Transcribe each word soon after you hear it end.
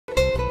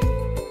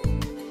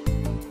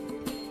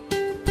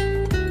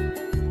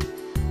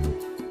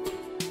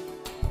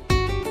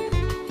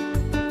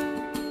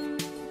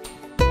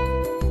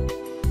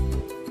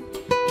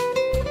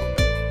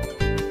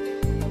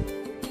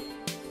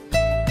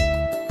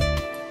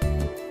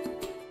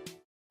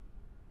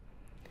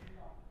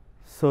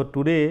So,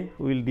 today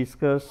we will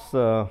discuss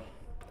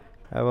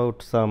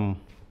about some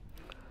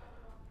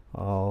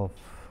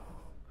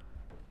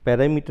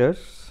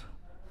parameters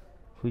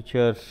which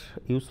are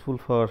useful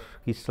for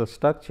crystal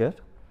structure.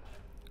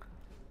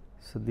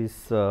 So,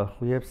 this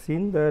we have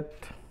seen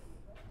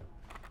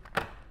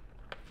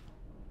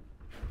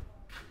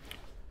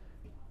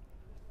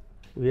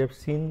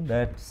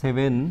that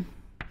seven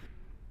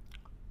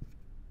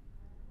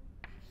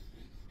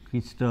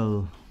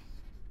crystal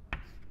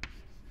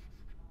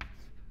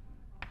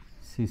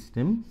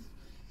system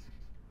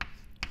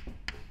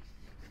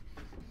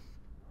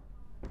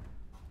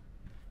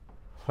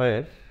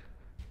where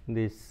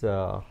this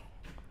the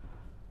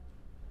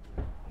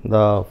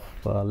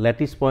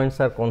lattice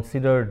points are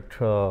considered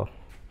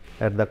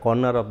at the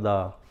corner of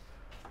the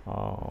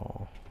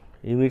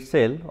unit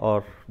cell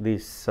or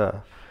this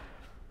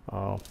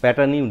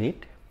pattern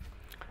unit.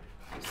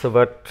 So,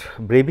 but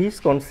Brevis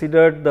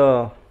considered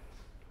the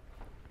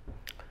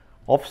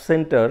off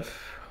center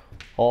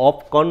or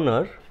off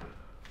corner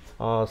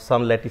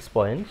some lattice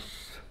points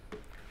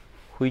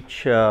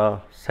which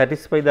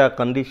satisfy the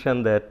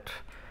condition that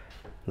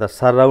the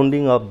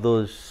surrounding of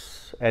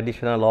those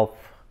additional off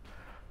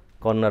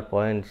corner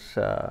points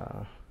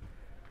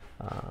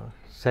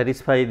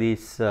satisfy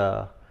this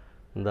the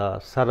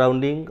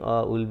surrounding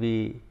will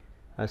be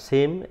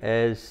same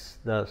as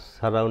the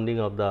surrounding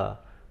of the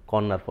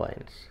corner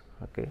points.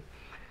 Okay.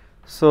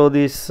 So,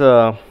 this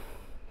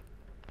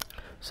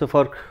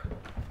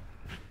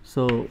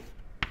so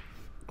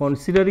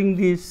considering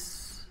these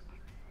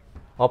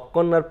off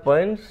corner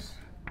points,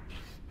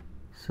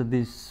 so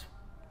this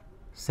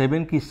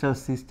 7 crystal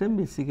system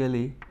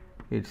basically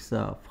it is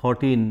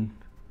 14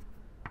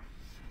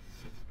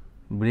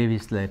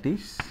 Brevis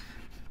lattice.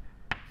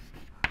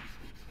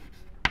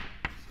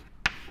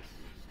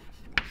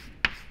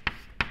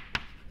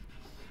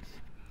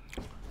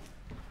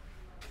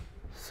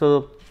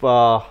 So,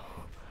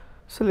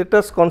 so let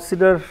us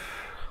consider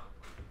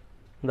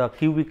the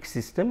cubic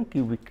system,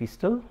 cubic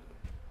crystal.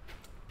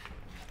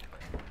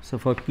 So,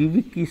 for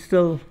cubic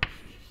crystal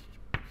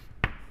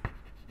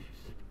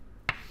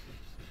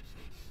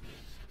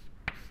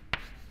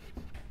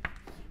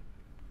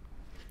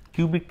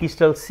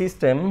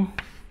system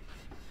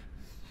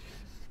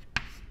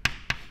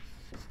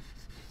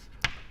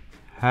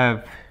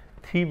have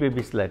 3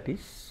 Brevis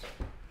lattice.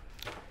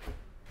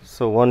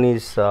 So, one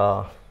is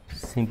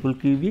simple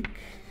cubic,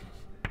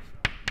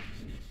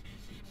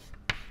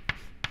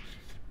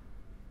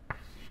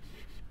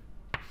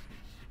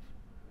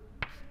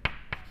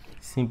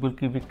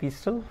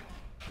 crystal.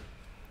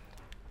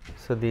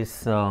 So,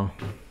 this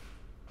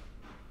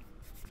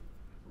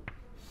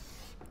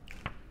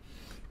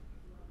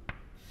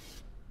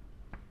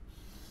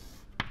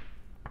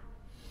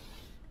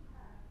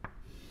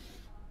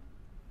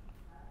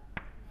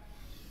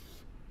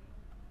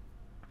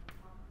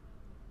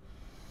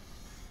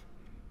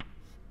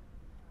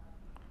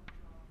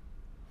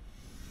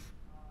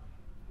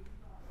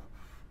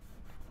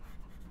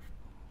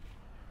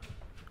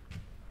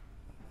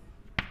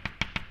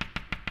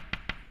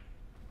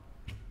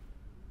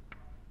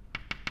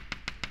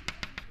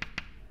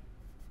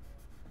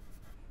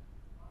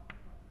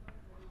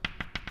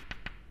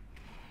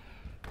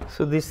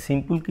so, this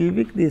simple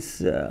cubic,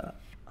 this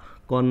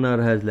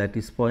corner has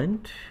lattice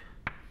point,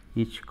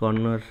 each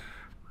corner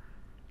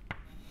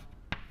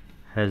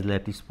has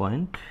lattice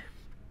point.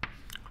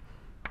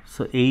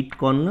 So, 8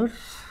 corners,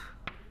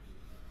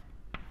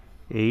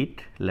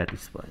 8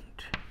 lattice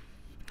point.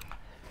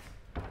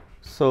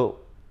 So,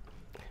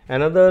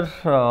 another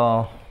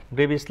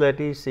Brevis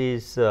lattice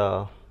is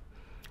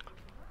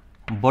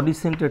body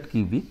centered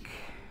cubic.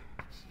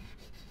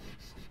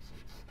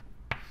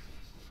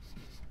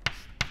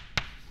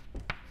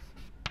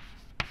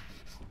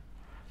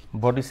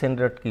 Body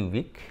centered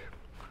cubic.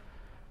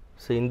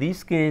 So, in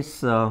this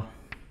case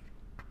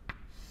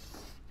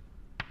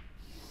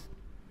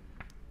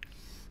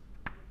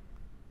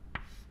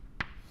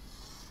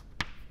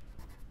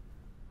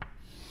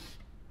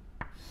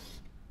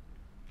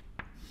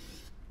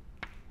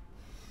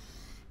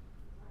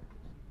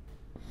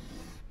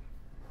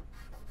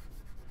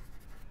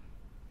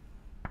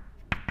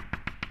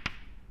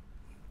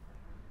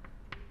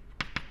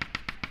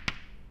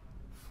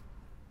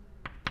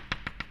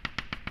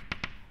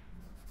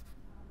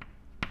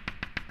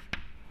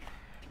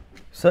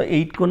so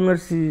 8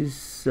 corners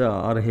is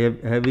are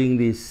having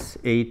these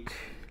 8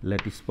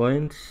 lattice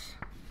points.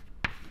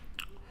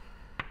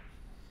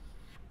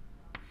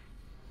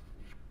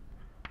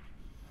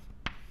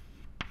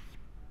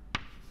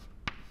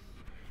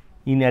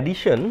 In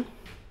addition,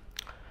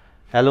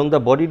 along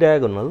the body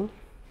diagonal,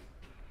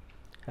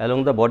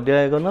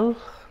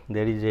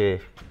 there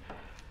is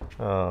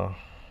a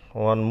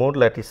one more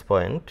lattice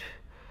point.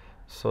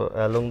 So,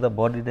 along the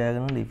body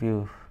diagonal, if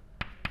you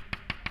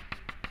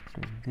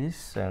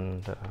this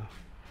and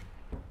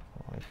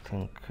I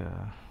think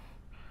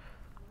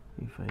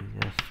if I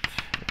just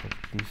add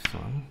this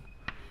one,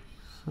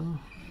 so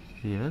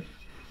here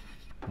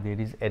there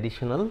is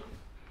additional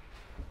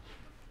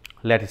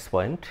lattice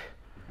point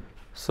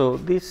So,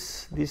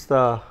 this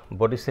the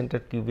body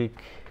centered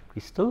cubic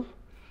crystal,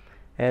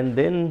 and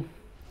then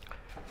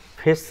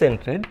face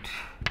centered,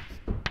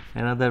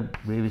 another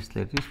Brevis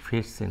lattice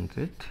face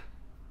centered.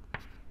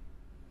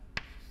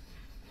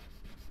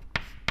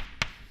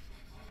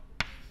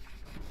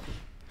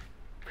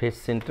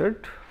 Face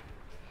centered.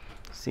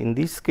 So, in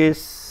this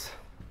case,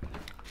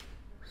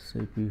 so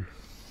if you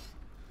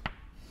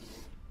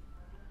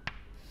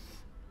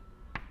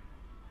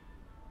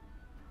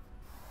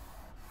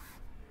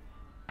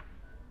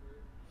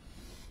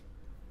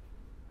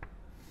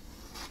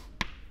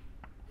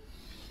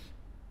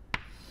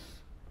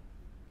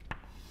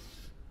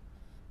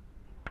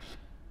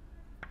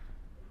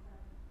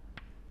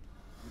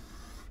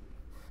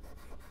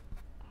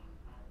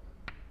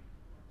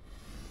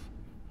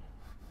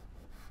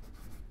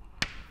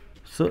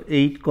so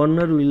 8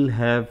 corner will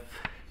have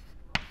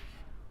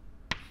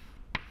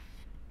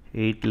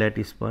 8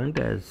 lattice point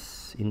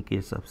as in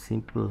case of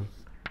simple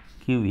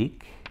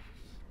cubic.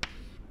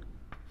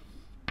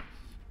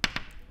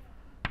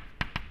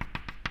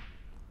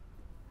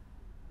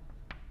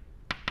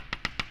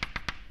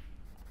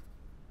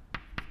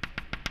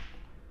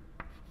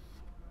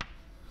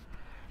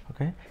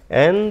 Okay.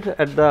 And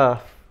at the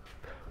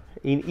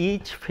in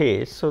each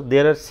face, so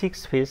there are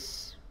 6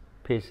 faces.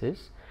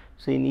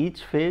 So, in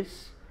each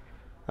face,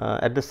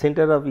 at the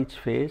center of each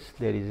face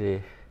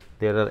there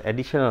are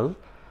additional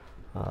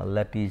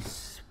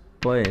lattice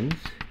points.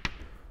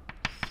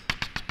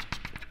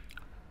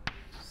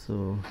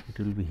 So, it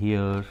will be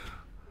here,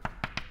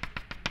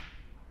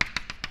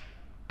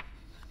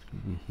 it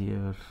will be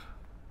here.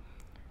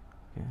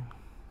 Okay.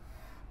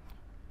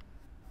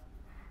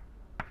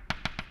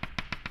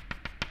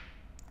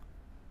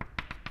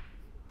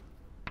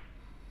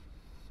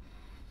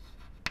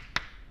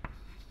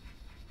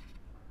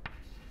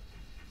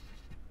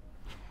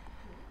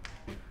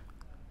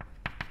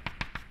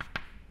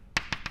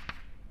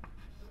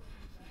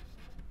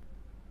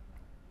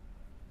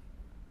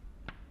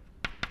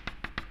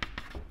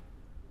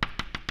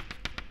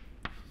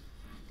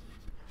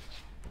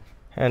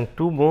 And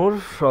 2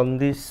 more on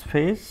this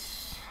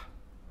face,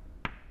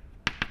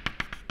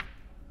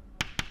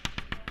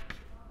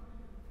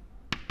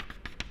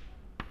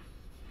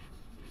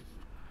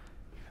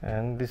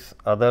 and this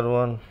other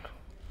one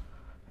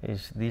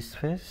is this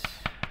face.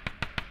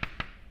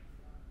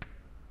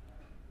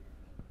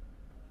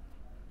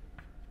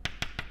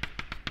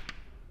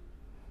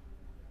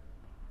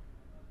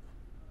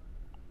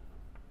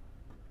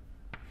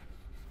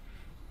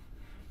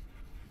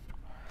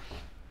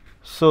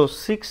 So,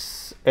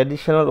 6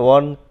 additional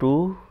 1,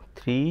 2,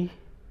 3,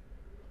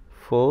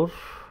 4,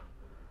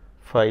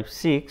 5,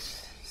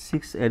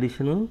 6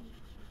 additional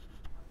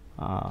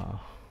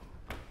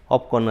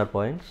up corner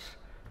points.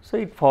 So,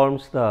 it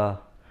forms the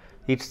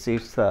it's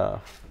face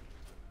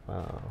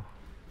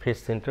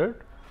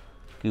centered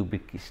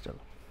cubic crystal.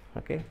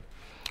 Okay.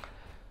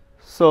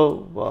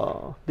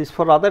 So, this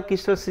for other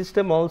crystal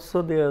system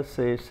also there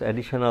is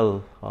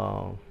additional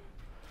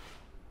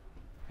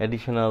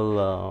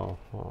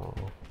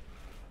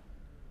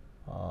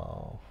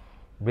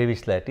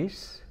Brevis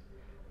lattice.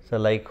 So,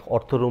 like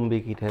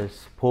orthorhombic, it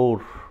has 4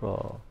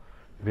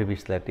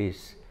 Brevis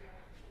lattice,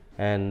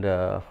 and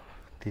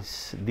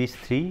these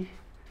 3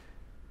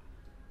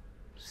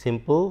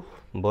 simple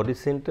body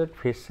centered,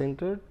 face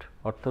centered,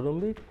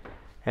 orthorhombic,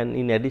 and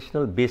in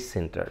additional base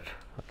centered.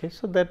 Okay.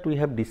 So, that we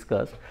have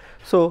discussed.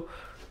 So,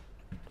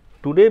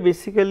 today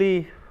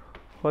basically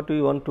what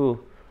we want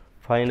to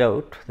find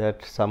out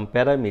that some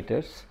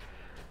parameters,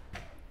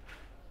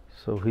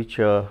 so which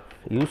are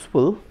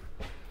useful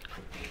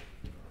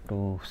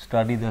to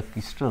study the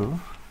crystal.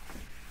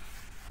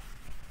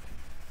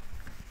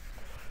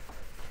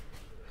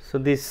 So,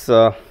 this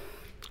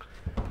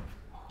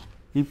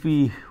if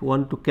we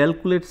want to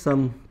calculate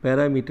some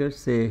parameters,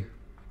 say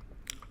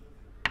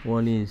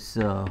one is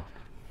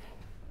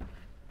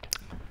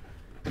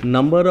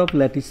number of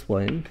lattice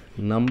point,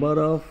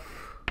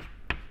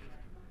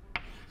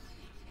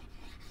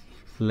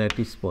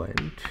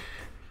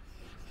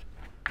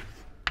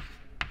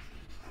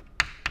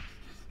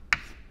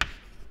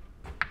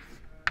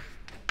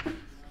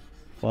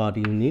 per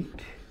unit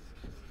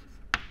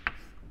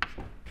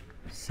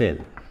cell.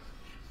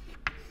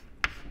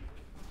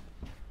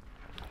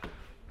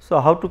 So,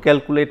 how to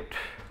calculate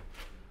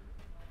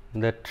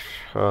that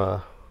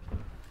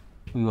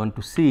we want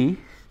to see.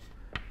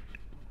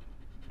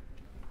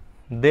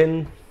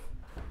 Then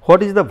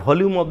what is the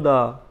volume of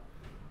the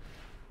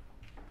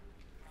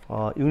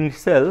unit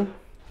cell?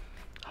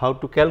 How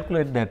to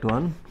calculate that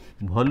one?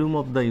 Volume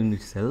of the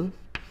unit cell.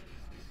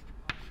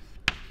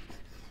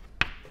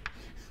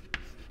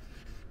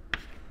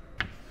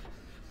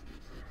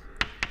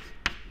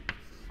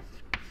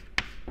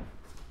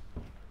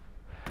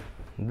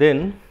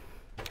 Then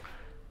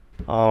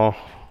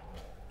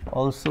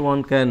also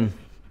one can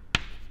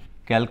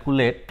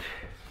calculate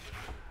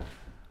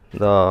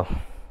the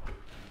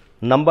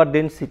number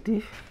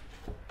density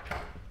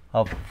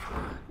of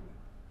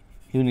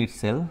unit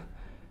cell,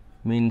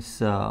 means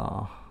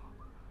how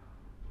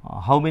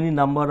many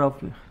number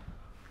of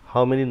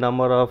how many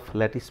number of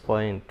lattice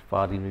point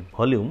per unit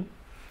volume.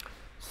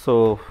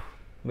 So,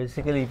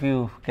 basically if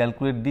you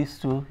calculate these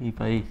two,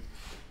 if I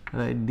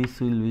write this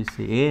will be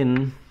say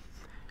n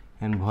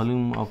and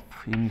volume of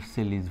unit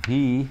cell is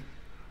V.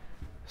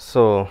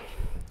 So,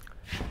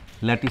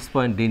 lattice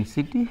point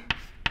density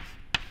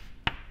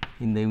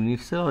in the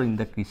unit cell or in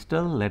the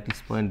crystal,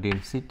 lattice point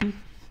density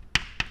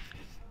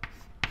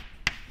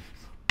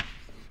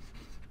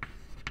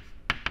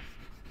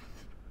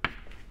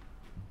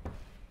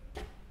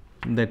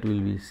that will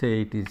be,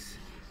 say it is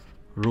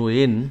rho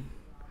n,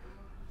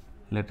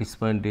 lattice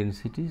point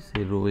density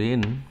say rho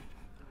n,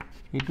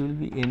 it will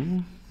be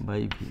n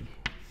by V,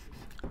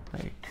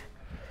 right.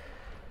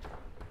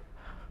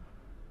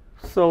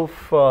 So,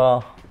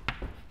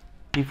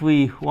 if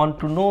we want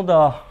to know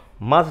the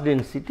mass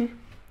density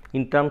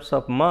in terms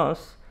of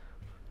mass,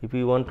 if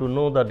we want to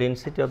know the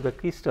density of the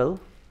crystal,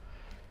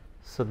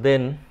 so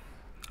then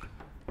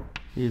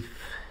if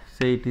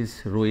say it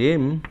is rho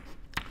m,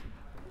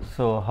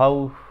 so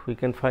how we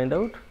can find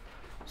out?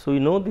 So, we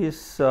know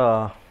this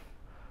 1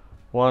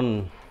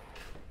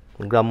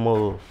 gram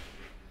mole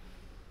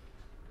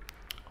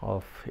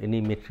of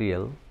any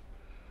material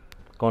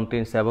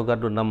contains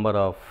Avogadro number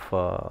of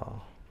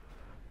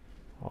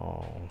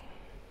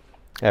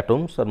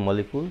atoms or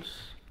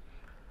molecules.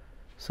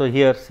 So,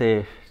 here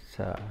say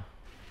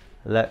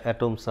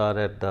atoms are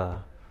at the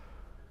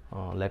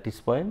lattice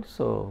point.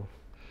 So,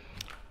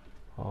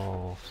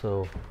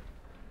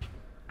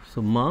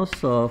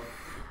 mass of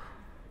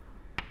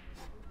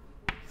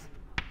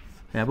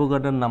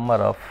Avogadro number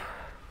of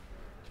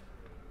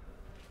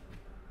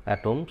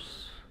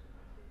atoms.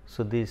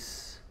 So,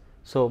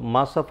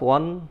 mass of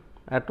one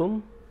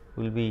atom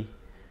will be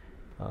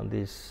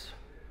this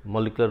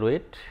molecular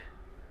weight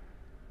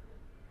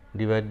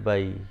divided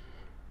by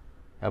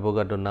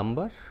Avogadro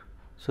number.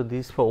 So,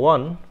 this for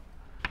 1.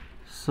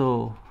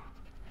 So,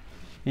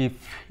 if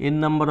n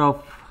number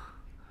of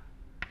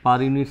per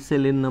unit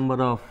cell n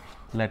number of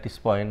lattice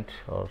point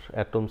or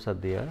atoms are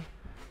there,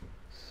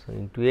 so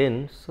into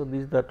n. So,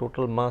 this is the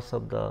total mass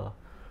of the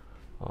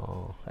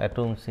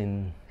atoms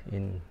in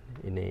a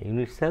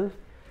unit cell.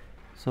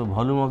 So,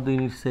 volume of the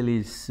unit cell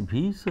is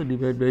V. So,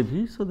 divided by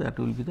V. So, that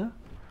will be the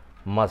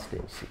mass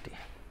density.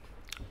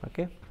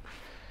 Okay.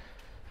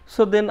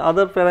 So, then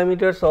other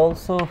parameters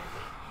also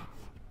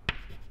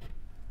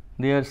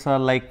there are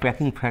like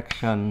packing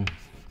fraction,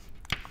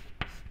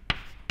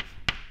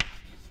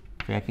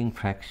 cracking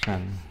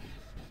fraction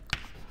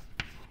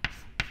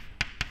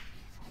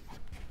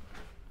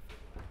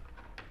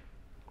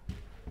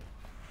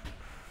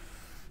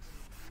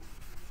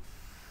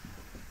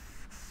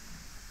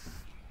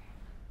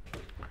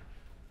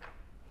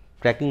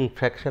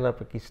of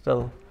a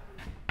crystal.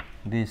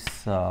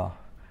 This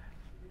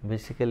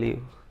basically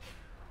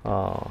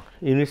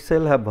unit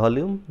cell have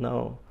volume.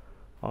 Now,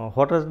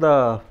 what are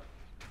the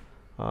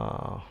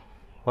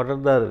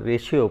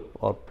ratio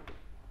or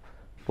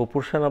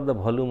proportion of the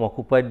volume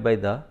occupied by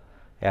the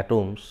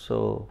atoms?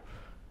 So,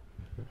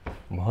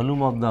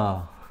 volume of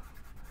the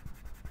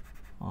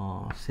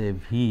say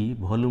V,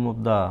 volume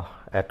of the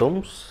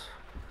atoms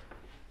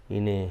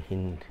in a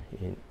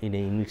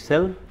unit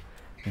cell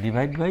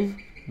divided by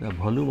the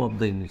volume of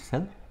the unit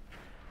cell.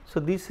 So,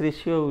 this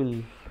ratio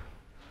will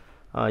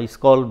is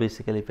called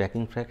basically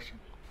packing fraction.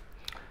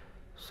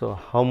 So,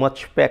 how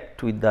much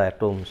packed with the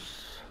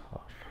atoms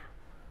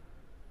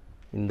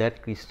in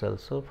that crystal.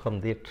 So, from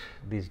that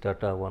this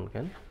data one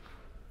can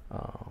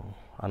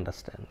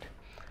understand.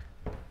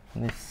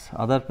 This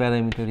other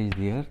parameter is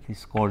there,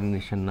 this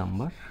coordination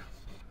number.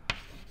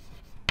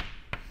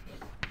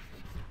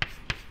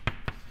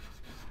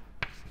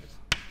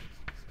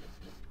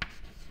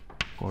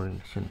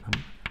 Coordination number,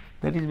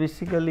 that is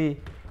basically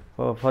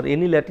for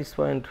any lattice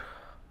point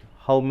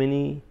how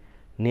many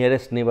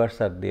nearest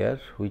neighbors are there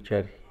which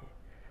are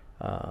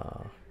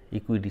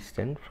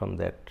equidistant from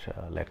that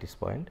lattice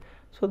point.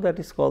 So, that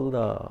is called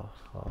the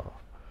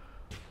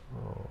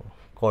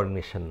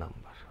coordination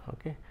number.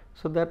 Okay.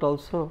 So, that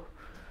also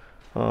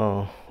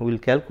we will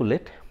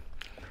calculate.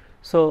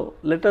 So,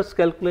 let us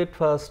calculate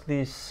first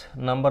this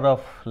number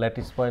of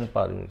lattice point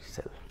per unit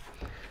cell.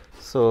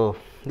 So,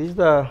 this is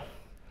the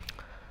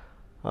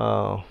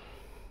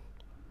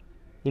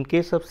in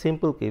case of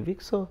simple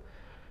cubic. So,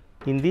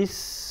 in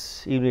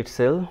this unit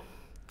cell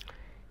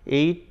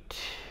 8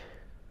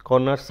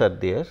 corners are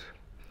there.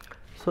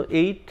 So,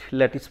 8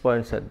 lattice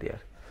points are there,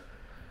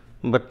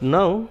 but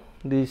now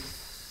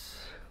this,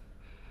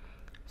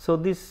 so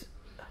this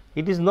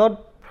it is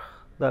not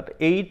that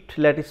 8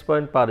 lattice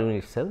point per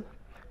unit cell,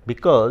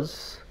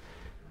 because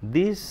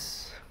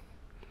this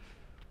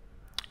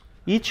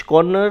each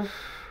corner,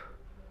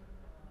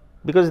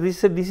 because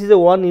this is a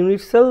one unit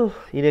cell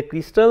in a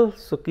crystal.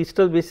 So,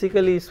 crystal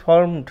basically is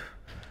formed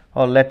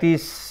or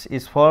lattice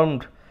is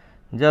formed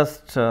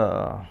just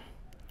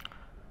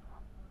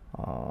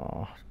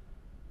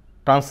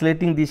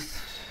translating this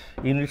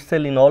unit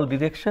cell in all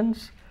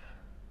directions.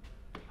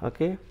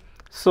 Okay.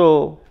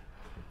 So,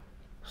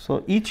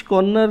 each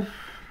corner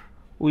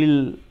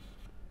will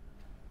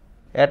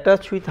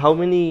attach with how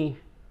many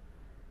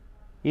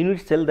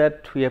unit cell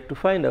that we have to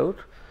find out.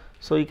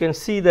 So, you can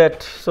see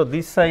that, so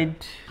this side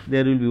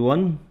there will be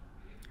 1,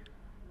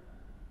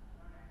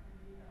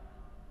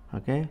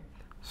 okay.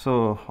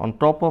 So, on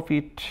top of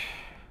it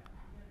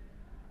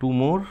 2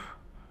 more.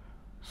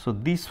 So,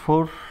 these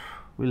 4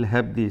 will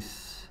have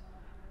this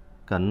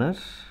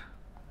corners,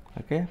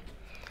 okay.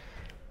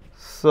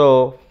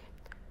 So,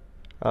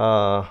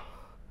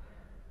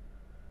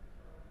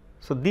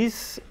 so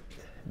these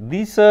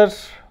are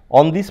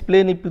on this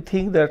plane. If you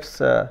think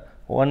that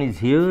one is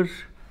here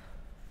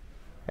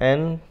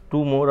and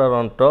 2 more are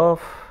on top,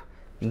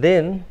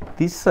 then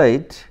this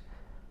side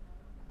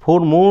 4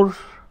 more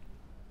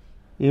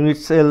unit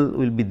cell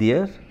will be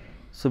there.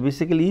 So,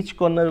 basically each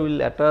corner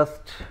will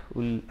attached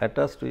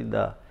with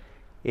the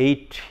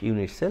 8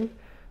 unit cell.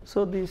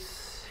 So,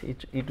 this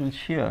it will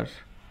share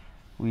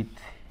with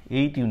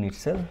 8 unit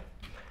cell.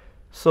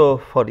 So,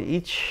 for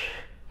each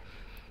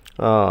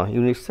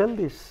unit cell,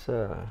 this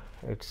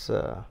it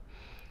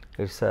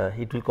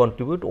will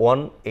contribute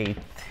 1/8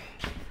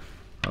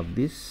 of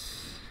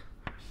this,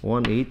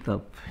 1/8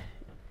 of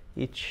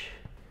each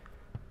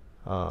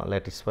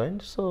lattice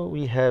point. So,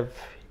 we have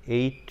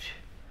 8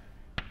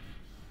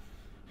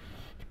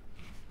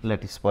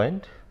 lattice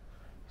point.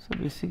 So,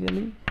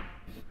 basically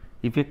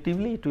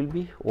effectively it will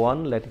be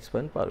 1 lattice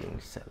point per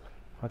unit cell,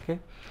 okay.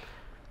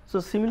 So,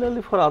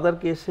 similarly for other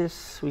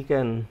cases we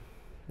can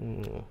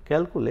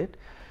calculate.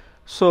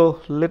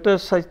 So, let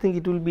us, I think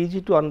it will be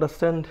easy to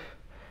understand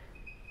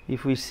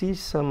if we see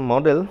some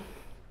model.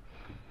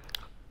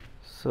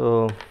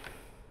 So,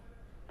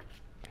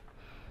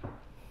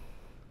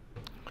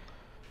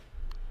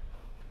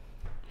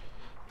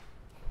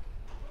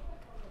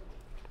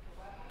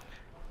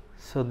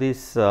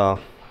 this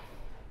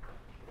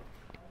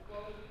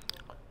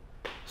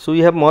so we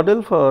have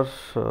model for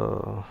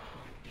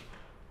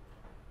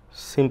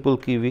simple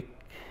cubic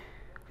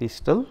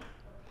crystal.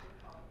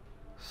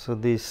 So,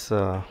 this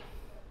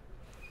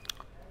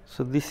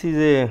this is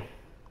a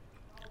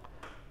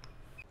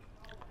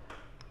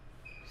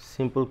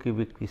simple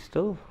cubic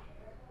crystal,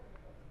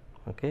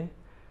 okay.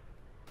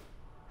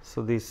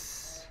 So,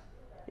 this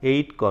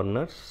 8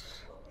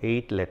 corners,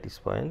 8 lattice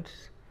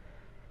points,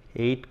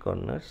 8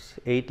 corners,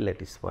 8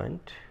 lattice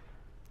point,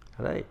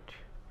 right,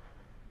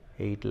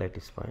 8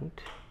 lattice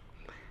point.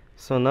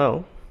 So,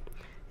 now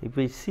if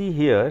we see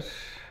here,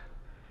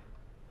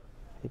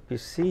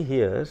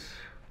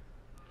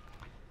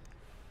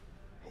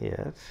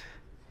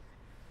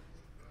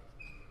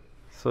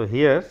 so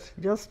here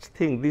just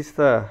think this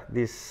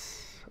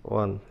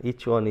one,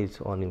 each one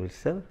is 1 unit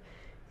cell,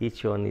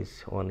 each one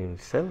is 1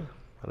 unit cell,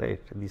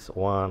 right. This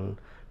 1,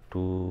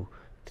 2,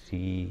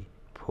 3,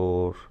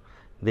 4,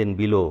 then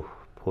below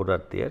 4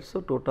 are there.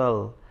 So,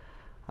 total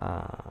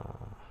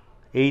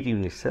 8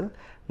 unit cell.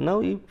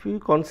 Now, if you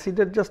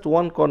consider just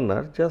one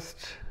corner,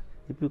 just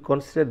if you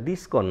consider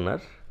this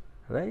corner,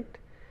 right.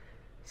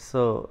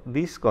 So,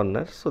 this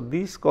corner, is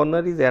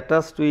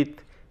attached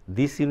with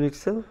this unit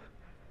cell,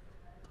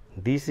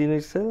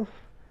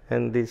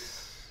 and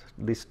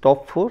this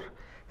top 4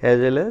 as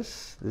well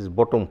as this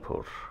bottom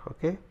 4,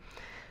 okay.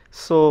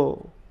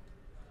 So,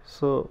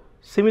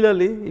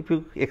 similarly, if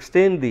you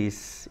extend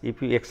this,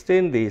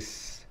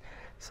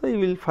 so you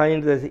will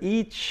find that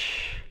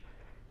each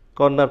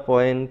corner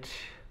point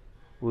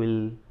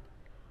will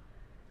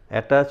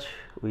attach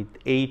with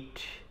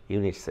 8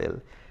 unit cell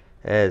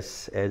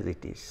as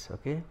it is,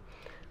 okay.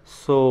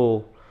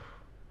 So,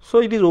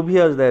 it is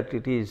obvious that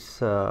it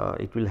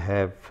will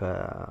have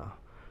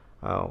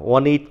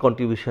 1/8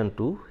 contribution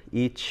to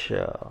each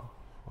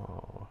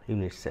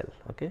unit cell,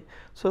 okay.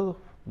 So,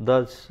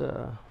 thus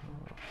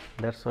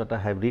that is what I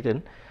have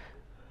written,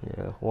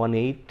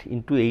 1/8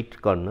 into 8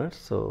 corners.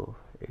 So,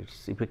 it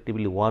is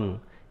effectively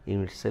 1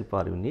 unit cell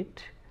per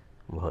unit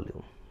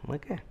volume,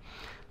 okay.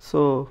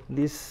 So,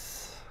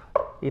 this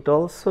it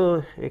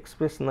also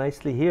expressed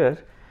nicely here.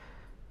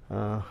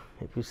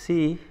 If you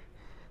see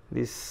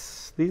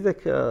these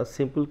are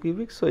simple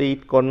cubic. So,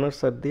 8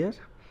 corners are there,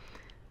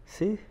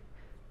 see,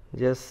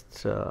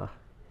 just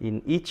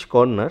in each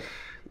corner,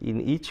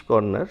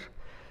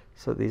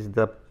 so this is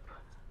the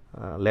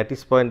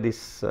lattice point,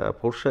 this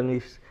portion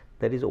is,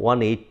 that is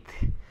 1/8.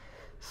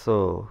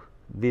 So,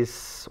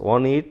 this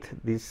 1/8,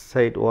 this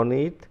side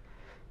 1/8.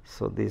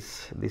 So,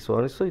 this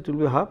one, so it will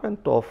be half,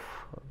 and top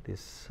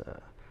this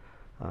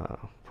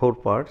 4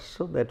 parts.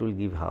 So, that will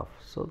give half.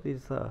 So,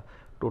 this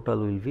total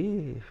will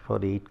be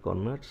for 8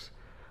 corners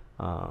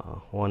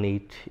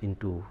 1/8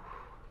 into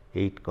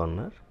 8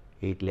 corner,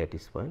 8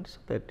 lattice points. So,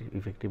 that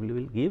effectively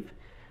will give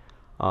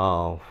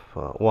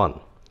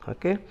 1,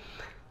 okay.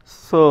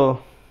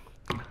 So,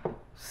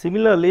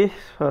 similarly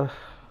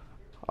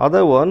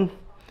other one,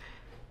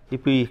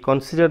 if we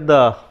consider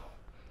the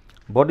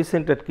body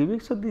centered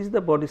cubic. So, this is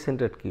the body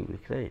centered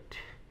cubic, right,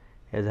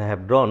 as I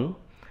have drawn,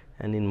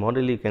 and in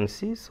model you can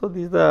see. So,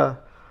 this is the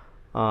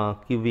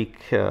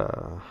cubic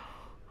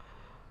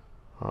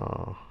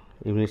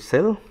unit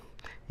cell,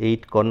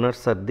 8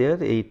 corners are there,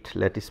 8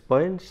 lattice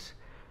points.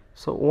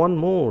 So, one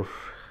more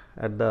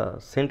at the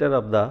center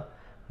of the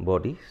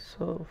body.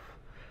 So,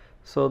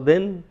 So,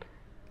 then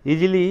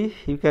easily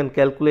you can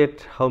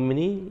calculate how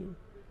many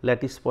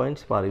lattice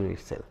points per unit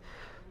cell.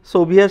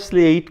 So,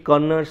 obviously 8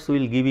 corners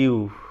will give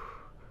you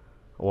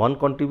one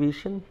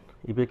contribution,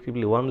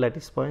 effectively one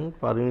lattice point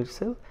per unit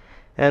cell,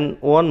 and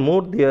one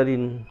more there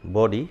in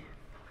body.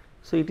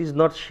 So, it is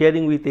not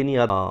sharing with any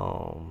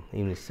other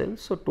unit cell.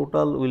 So,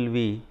 total will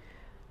be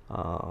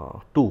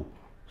 2.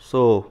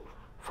 So,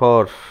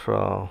 for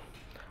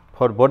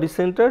body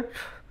centered,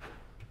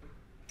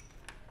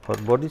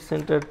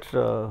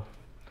 so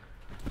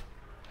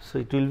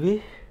it will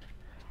be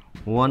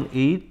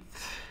 1/8.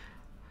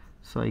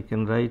 So, I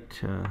can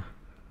write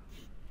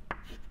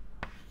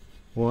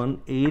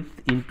 1/8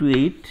 into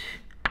 8.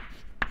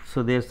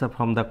 So, there is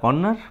from the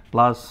corner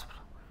plus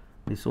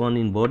this one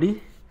in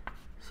body.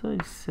 So,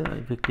 it is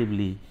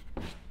effectively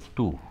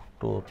 2.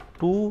 So,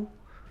 2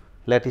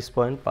 lattice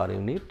point per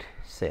unit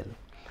cell.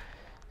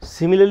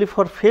 Similarly,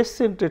 for face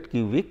centered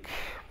cubic,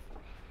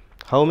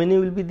 how many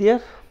will be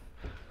there?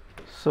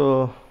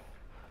 So,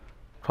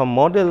 from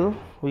model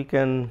we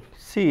can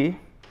see.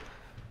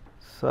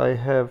 So, I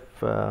have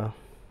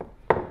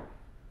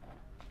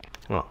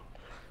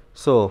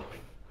so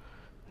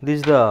this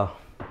is the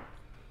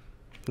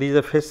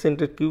face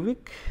centered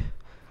cubic.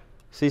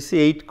 So, you see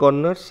 8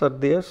 corners are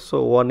there.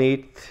 So,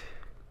 1/8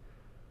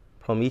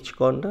 from each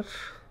corner.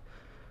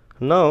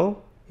 Now,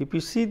 if you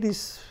see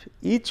this,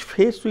 each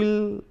face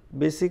will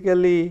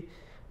basically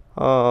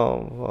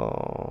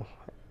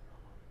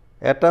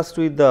attached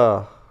with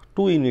the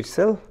 2 unit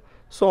cell.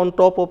 So, on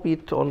top of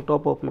it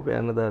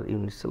another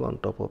unit cell, on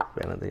top of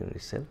another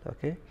unit cell.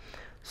 Okay.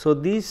 So,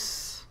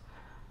 this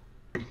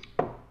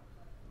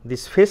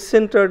face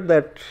centered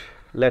that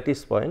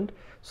lattice point.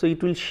 So,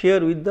 it will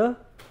share with the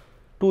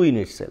 2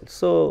 unit cells.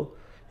 So,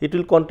 it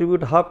will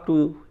contribute half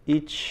to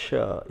each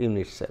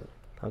unit cell.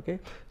 Okay.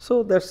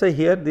 So, that is why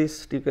here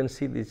this you can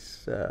see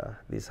this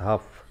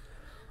half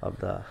of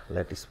the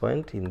lattice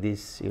point in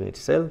this unit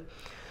cell.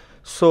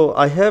 So,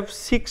 I have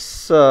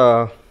 6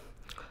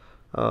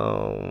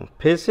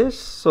 faces.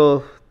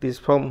 So, this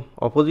from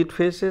opposite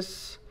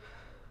faces.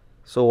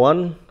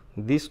 So,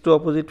 these 2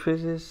 opposite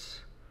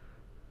faces,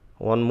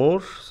 one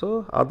more.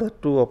 So, other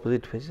 2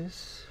 opposite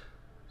faces.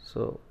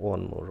 So,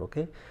 one more.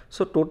 Okay.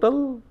 So,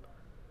 total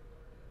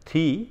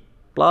 3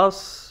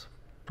 plus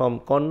from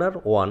corner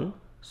 1.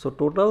 So,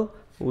 total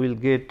we will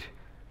get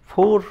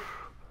 4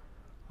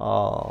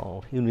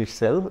 unit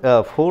cell,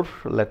 4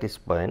 lattice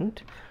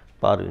point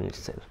per unit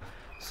cell.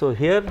 So,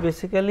 here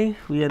basically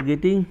we are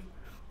getting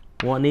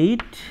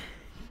 1/8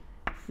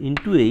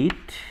 into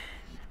 8.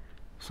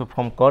 So,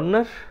 from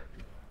corner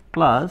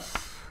plus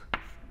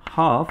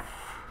half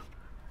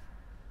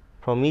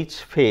from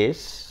each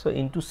face. So,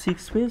 into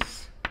 6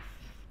 face.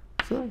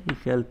 So,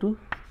 equal to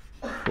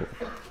 4.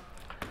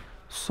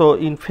 So,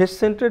 in face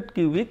centered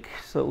cubic,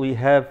 so we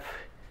have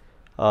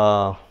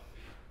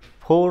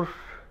 4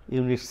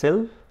 unit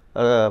cell,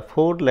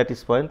 4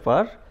 lattice point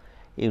per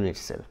unit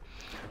cell.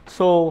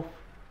 So,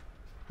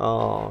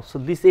 so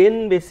this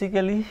n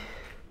basically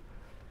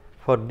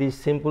for this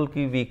simple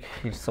cubic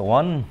it is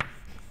 1,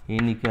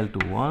 n equal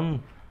to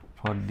 1,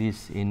 for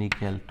this n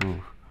equal to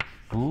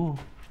 2,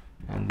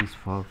 and this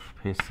for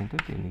face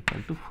centered n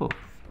equal to 4.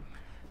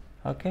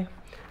 Okay.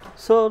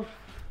 So,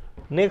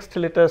 next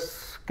let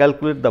us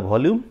calculate the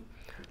volume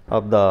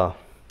of the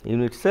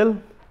unit cell.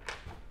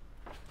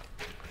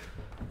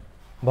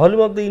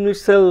 Volume of the unit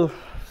cell.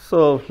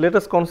 So, let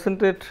us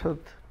concentrate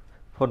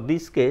for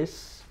this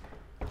case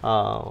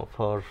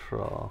for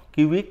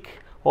cubic,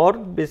 or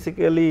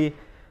basically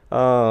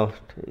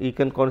you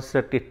can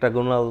consider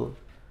tetragonal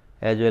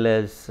as well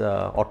as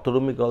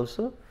orthorhombic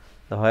also,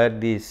 where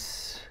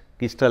these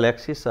crystal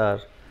axes are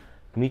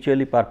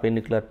mutually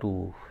perpendicular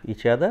to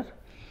each other.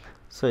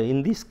 So,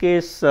 in this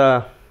case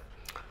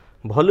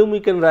volume we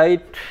can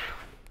write.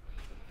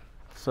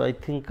 So, I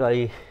think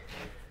I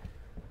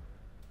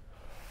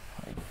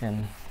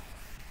can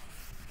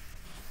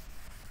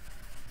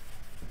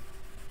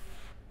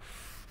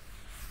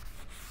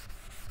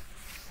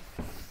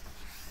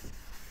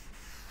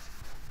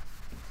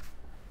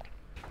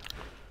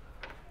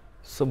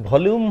so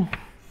volume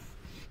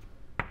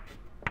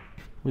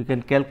we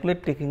can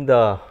calculate taking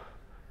the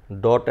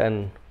dot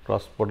and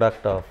cross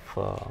product of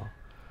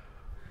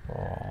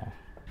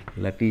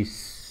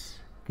lattice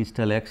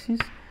crystal axis.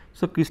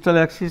 So, crystal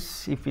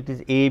axis, if it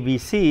is A, B,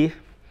 C,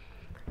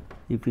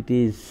 if it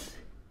is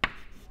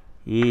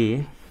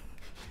A,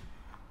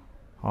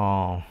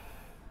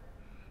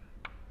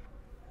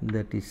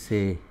 that is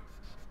say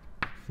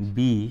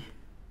B,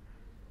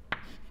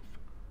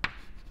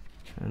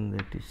 and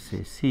that is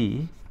say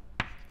C.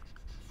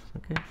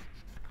 Okay.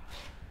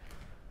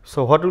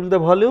 So, what will be the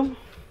volume?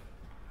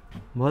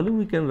 Volume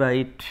we can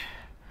write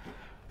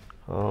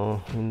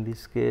in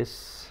this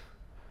case.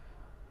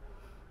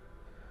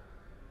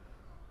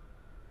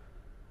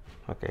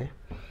 Okay.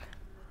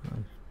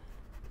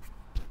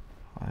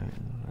 I will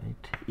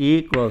write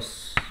A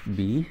cross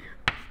B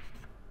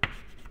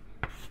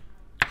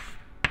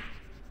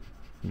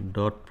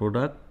dot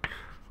product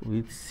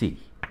with C.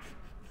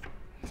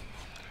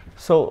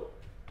 So,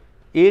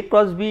 A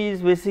cross B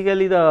is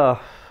basically the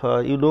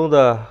you know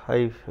the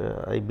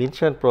I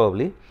mentioned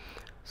probably.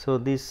 So,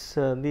 this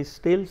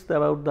tells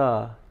about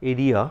the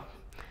area,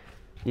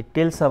 it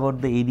tells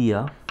about the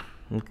area.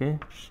 Okay.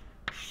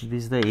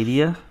 This is the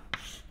area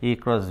A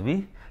cross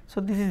B. So,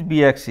 this is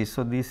B axis.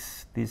 So,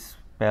 this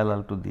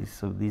parallel to this.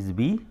 So, this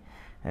B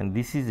and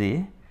this is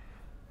A.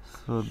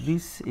 So,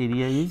 this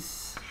area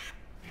is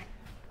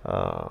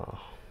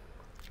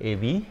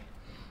AB.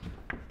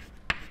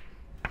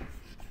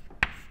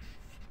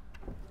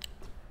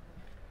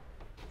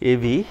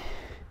 AB.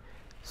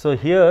 So,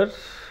 here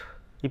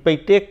if I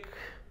take,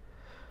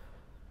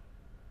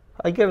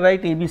 I can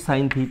write AB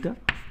sin theta,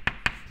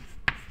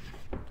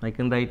 I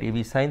can write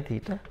AB sin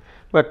theta,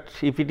 but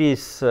if it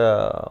is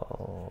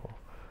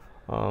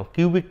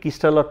cubic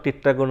crystal or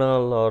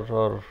tetragonal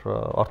or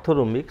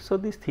orthorhombic, so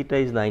this theta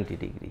is 90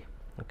 degree.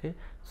 Okay.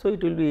 So,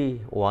 it will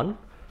be 1.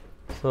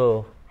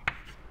 So,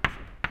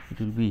 it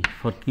will be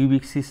for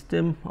cubic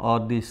system or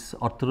this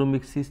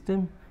orthorhombic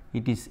system,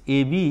 it is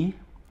AB,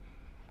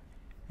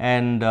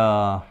 and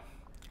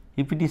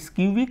if it is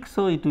cubic,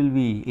 so it will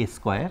be A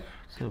square.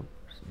 So,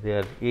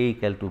 there A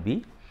equal to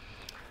B,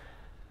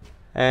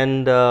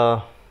 and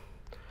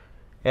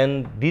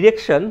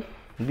direction,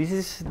 this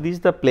is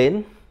the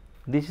plane,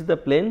 this is the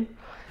plane,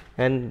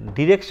 and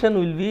direction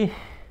will be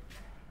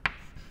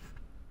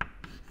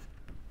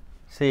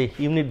say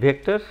unit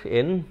vector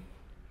n.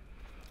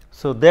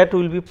 So, that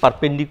will be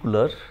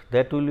perpendicular,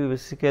 that will be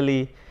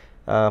basically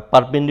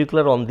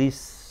perpendicular on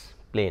this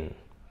plane.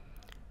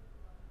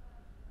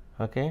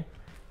 Okay.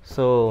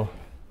 So,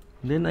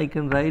 then I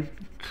can write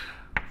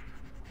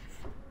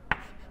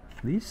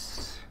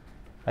this,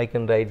 I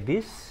can write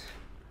this.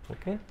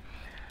 Okay.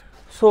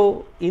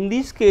 So, in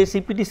this case,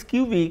 if it is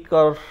cubic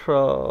or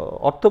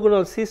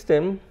orthogonal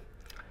system,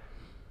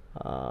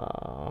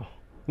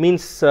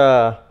 means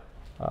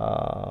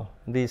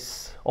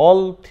this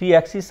all three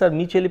axes are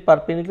mutually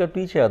perpendicular to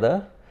each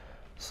other.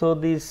 So,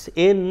 this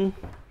n,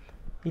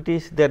 it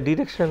is the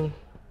direction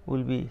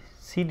will be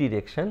c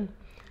direction.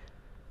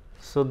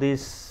 So,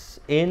 this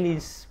n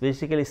is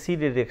basically c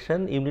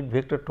direction, unit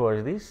vector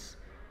towards this,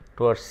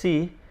 towards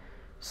c.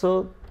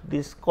 So,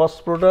 this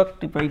cross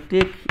product, if I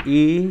take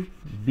A,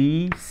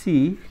 B,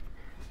 C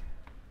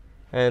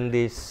and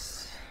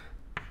this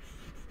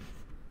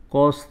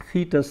cos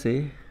theta,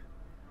 say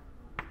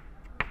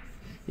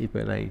if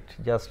I write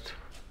just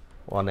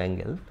one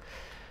angle.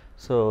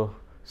 So,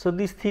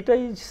 this theta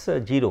is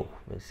 0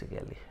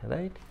 basically,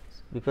 right,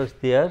 because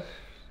they are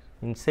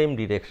in same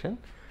direction.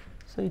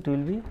 So, it will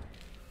be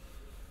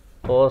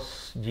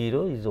cos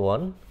 0 is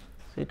 1.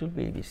 So, it will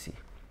be ABC.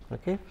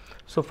 Okay.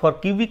 So, for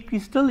cubic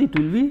crystal it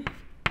will be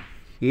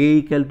A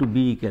equal to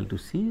B equal to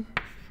C,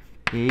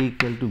 A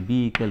equal to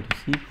B equal to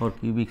C for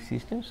cubic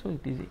system. So,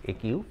 it is A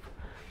cube.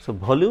 So,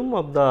 volume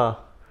of the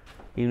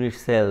unit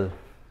cell,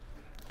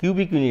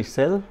 cubic unit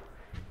cell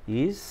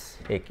is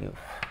A cube.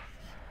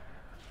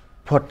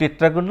 For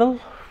tetragonal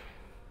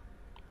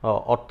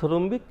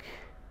orthorhombic,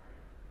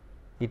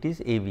 it is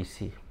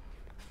ABC.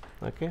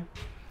 Okay.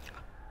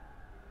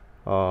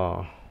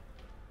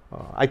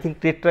 I think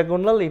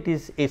tetragonal it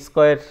is A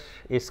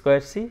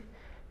square C,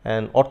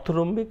 and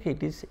orthorhombic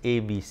it is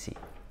ABC.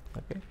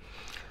 Okay.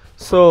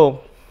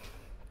 So,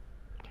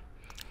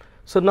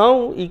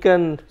 now you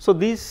can, so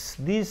this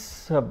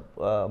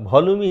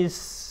volume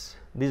is,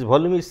 this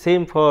volume is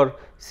same for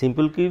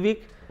simple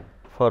cubic,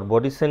 for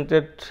body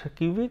centered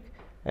cubic,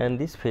 and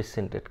this face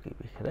centered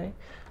cubic, right.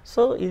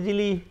 So,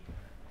 easily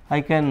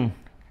I can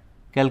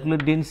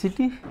calculate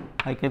density,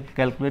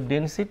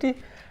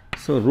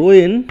 So, rho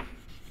n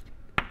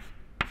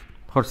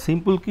for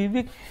simple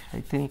cubic,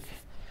 I think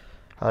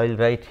I will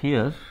write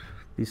here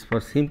this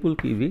for simple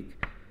cubic,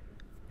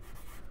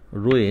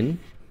 rho n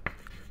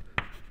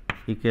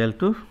equal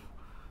to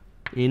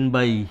n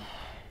by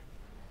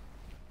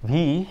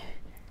V,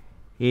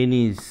 n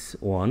is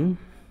 1,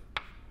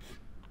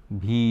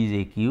 V is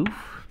A cube.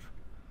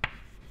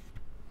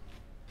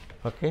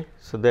 Okay.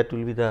 So, that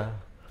will be the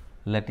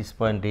lattice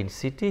point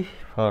density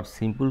for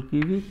simple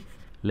cubic,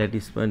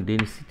 lattice point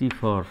density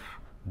for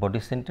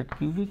body centered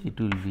cubic, it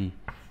will be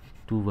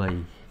 2 by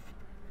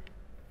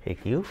A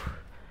cube,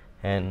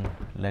 and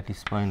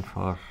lattice point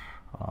for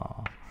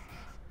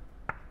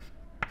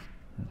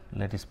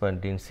lattice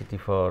point density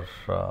for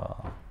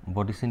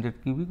body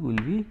centered cubic will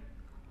be,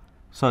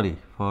 sorry,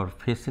 for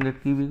face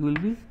centered cubic will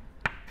be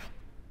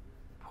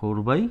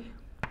 4 by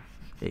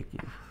A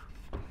cube.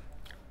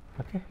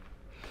 Okay.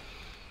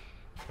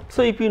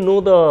 So, if you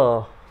know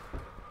the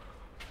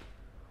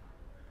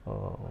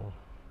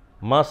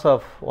mass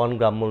of 1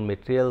 gram mole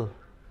material,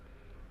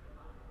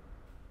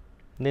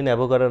 then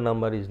Avogadro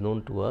number is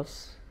known to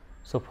us.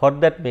 So, for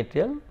that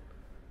material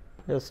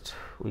just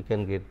we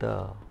can get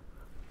the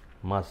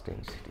mass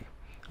density.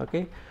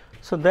 Okay.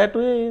 So, that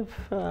way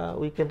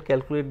we can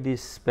calculate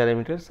these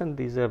parameters, and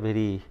these are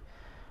very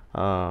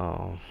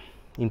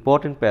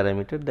important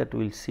parameter that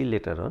we will see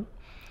later on.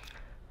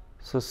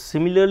 So,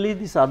 similarly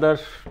this other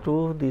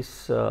two,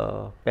 this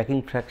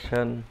packing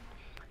fraction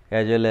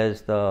as well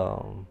as the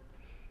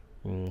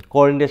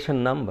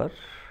coordination number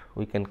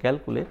we can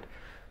calculate.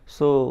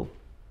 So,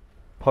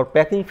 for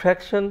packing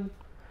fraction,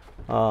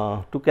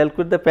 to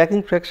calculate the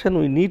packing fraction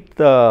we need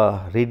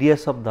the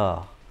radius of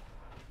the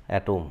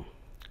atom.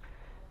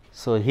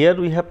 So, here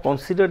we have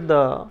considered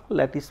the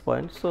lattice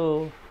point.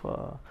 So,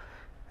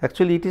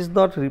 actually it is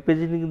not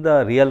representing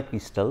the real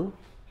crystal.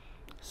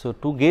 So,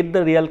 to get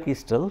the real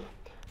crystal,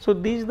 so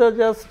these are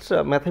just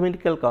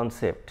mathematical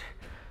concept.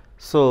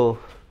 So,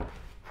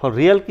 for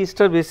real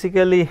crystal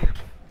basically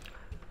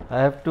we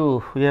have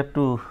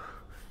to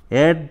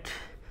add.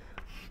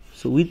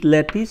 So, with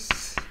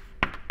lattice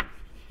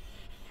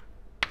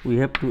we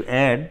have to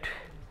add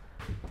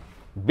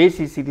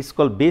basis, it is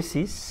called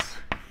basis,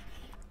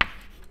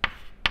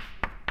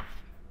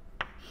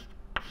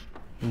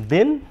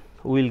 then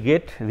we will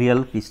get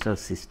real crystal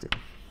system,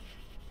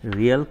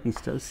 right.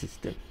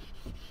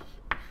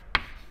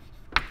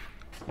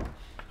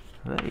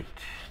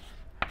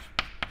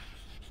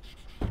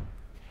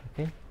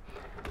 Okay.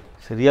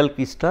 So, real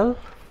crystal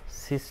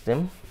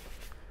system,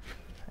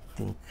 I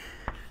think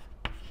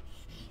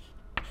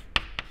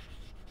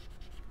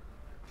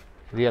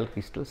real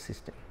crystal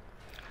system.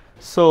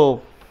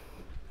 So,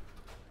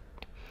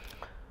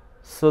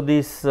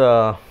 this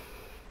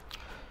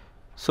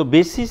so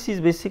basis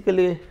is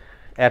basically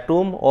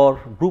atom or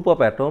group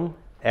of atom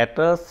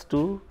attached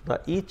to the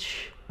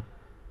each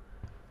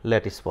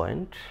lattice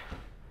point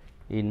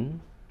in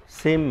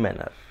same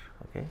manner.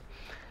 Okay.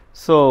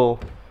 So,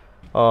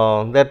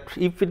 that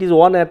if it is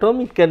one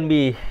atom, it can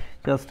be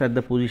just at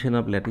the position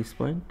of lattice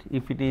point.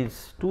 If it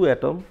is two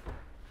atom,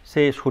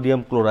 say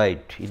sodium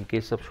chloride, in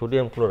case of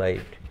sodium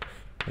chloride,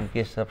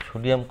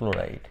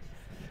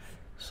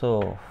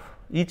 so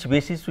each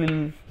basis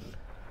will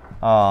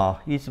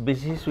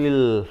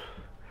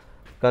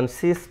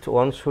consist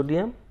one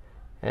sodium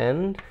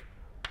and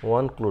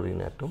one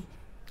chlorine atom.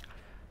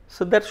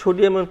 So, that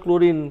sodium and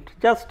chlorine,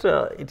 just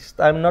it is,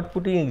 I am not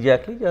putting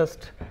exactly,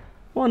 just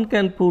one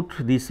can put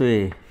this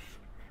way.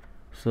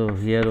 So,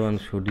 here one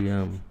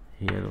sodium,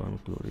 here one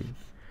chlorine.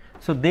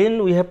 So,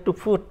 then we have to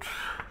put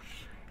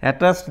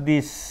attach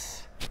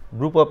this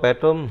group of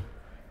atom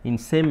in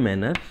same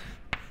manner.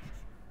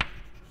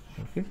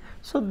 Okay.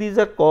 So, these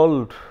are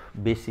called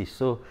basis.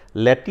 So,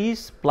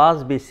 lattice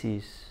plus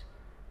basis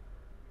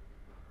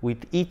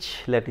with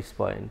each lattice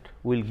point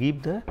will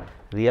give the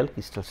real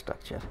crystal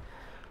structure.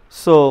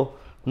 So,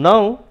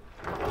 now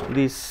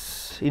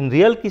this in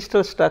real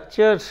crystal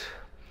structure,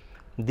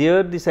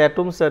 there these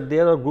atoms are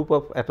there or group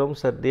of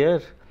atoms are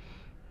there,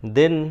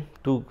 then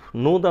to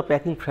know the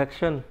packing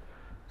fraction,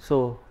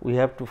 so we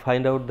have to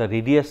find out the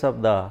radius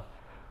of the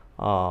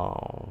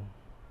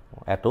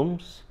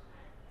atoms,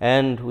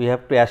 and we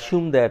have to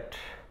assume that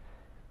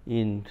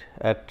in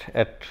at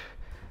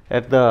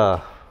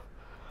the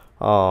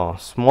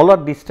smaller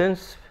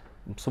distance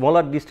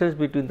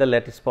between the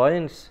lattice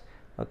points,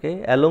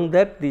 okay, along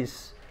that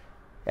these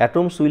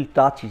atoms will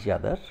touch each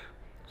other.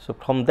 So,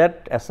 from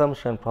that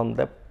assumption, from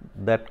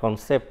that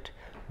concept,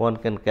 one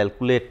can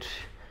calculate,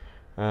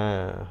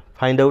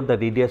 find out the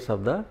radius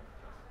of the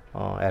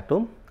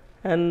atom,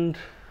 and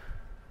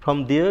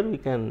from there we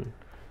can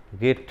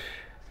get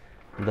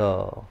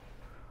the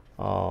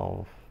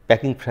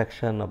packing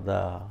fraction of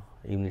the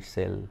unit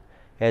cell,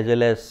 as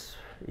well as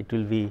it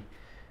will be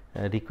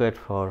required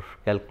for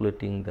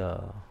calculating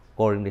the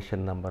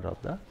coordination number of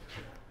the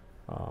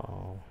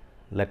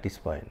lattice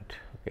point.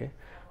 Okay.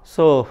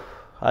 So,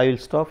 I will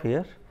stop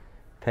here.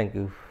 Thank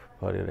you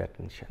for your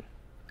attention.